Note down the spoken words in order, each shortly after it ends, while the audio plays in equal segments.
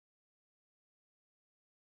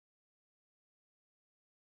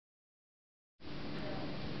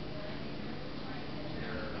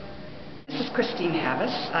Christine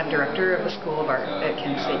Havis. I'm director of the School of Art at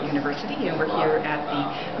Kent State University, and we're here at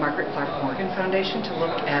the Margaret Clark Morgan Foundation to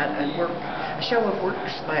look at a show of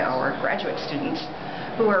works by our graduate students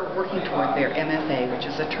who are working toward their MFA, which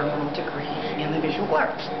is a terminal degree in the visual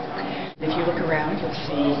arts. If you look around, you'll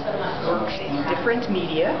see works in different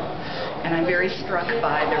media, and I'm very struck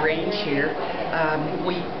by the range here.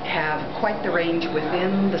 We have quite the range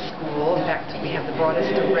within the school. In fact, we have the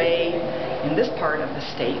broadest array in this part of the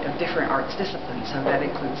state of different arts disciplines. So that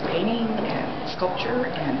includes painting and sculpture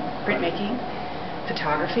and printmaking,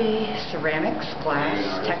 photography, ceramics, glass,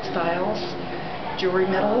 textiles, jewelry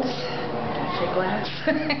metals, glass,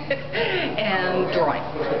 and drawing.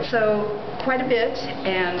 So quite a bit,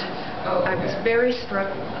 and I was very struck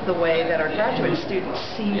the way that our graduate students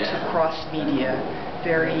seem to cross media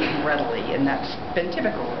very readily, and that's been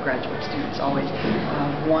typical of graduate students, always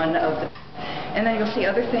one of the... And then you'll see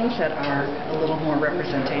other things that are a little more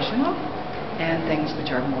representational, and things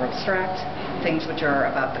which are more abstract, things which are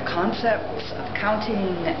about the concepts of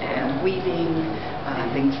counting and weaving,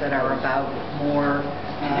 things that are about more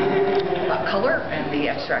about color and the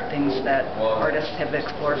abstract things that artists have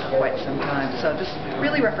explored for quite some time. So this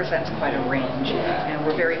really represents quite a range, and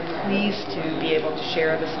we're very pleased to be able to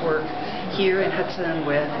share this work here in Hudson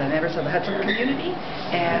with the members of the Hudson community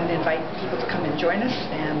and invite people to come and join us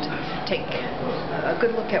and take a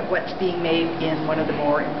good look at what's being made in one of the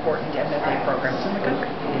more important MFA programs in the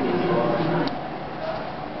country.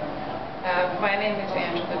 My name is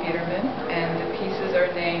Angela Biederman, and the pieces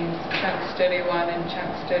are named Chunk Study 1 and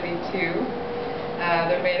Chunk Study 2.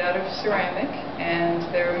 They're made out of ceramic, and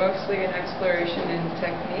they're mostly an exploration in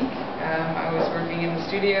technique. I was working in the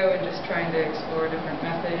studio and just trying to explore different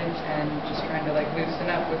methods and just trying to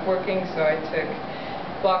loosen up with working, so I took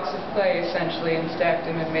blocks of clay essentially and stacked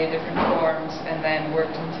them and made different forms, and then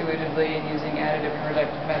worked intuitively and using additive and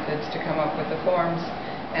reductive methods to come up with the forms,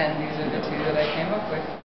 and these are the two that I came up with.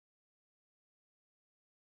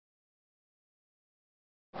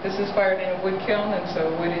 This is fired in a wood kiln, and so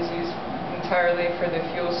wood is used entirely for the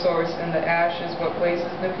fuel source, and the ash is what blazes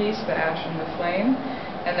the piece, the ash and the flame.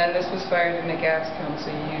 And then this was fired in a gas kiln, so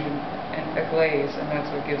you use a glaze, and that's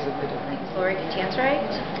what gives it the difference. Lori Tanzreich.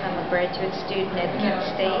 I'm a graduate student at Kent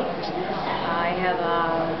State. I have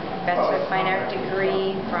a Bachelor of Fine Art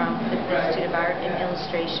degree from the Institute of Art and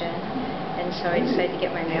Illustration, and so I decided to get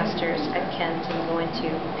my master's at Kent and go into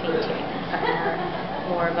painting,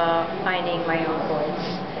 more of finding my own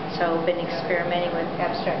voice. So I've been experimenting with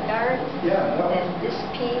abstract art, and this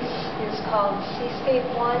piece is called Seascape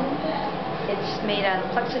 1. It's made out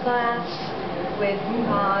of plexiglass with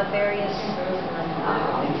various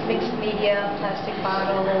mixed media, plastic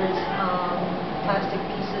bottles, plastic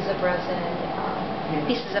pieces of resin,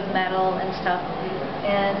 pieces of metal and stuff.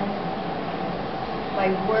 And my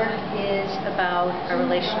work is about our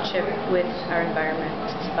relationship with our environment.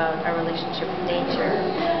 It's about our relationship with nature,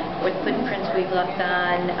 what footprints we've left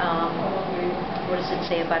on, what does it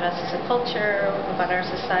say about us as a culture, about our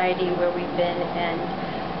society, where we've been, and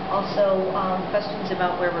also questions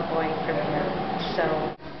about where we're going from here.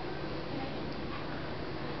 So.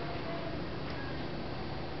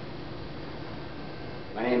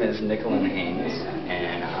 My name is Nicolin Haynes,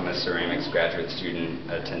 and I'm a ceramics graduate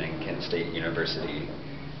student attending Kent State University.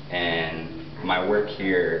 And my work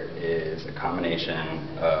here is a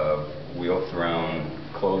combination of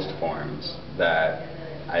wheel-thrown closed forms that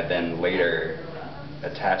I then later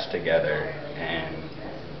attach together and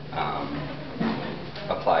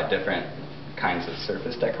apply different kinds of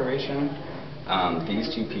surface decoration.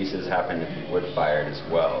 These two pieces happen to be wood-fired as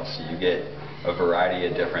well, so you get a variety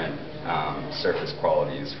of different surface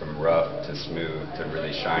qualities, from rough to smooth to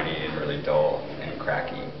really shiny and really dull and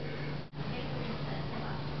cracky.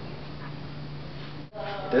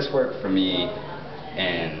 This work for me,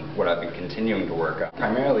 and what I've been continuing to work on,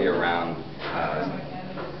 primarily around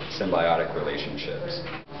symbiotic relationships,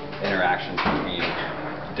 interactions between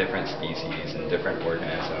different species and different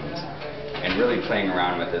organisms, and really playing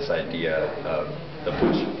around with this idea of the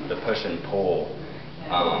push and pull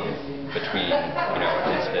between,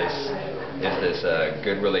 is this a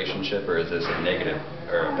good relationship, or is this a negative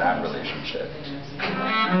or a bad relationship?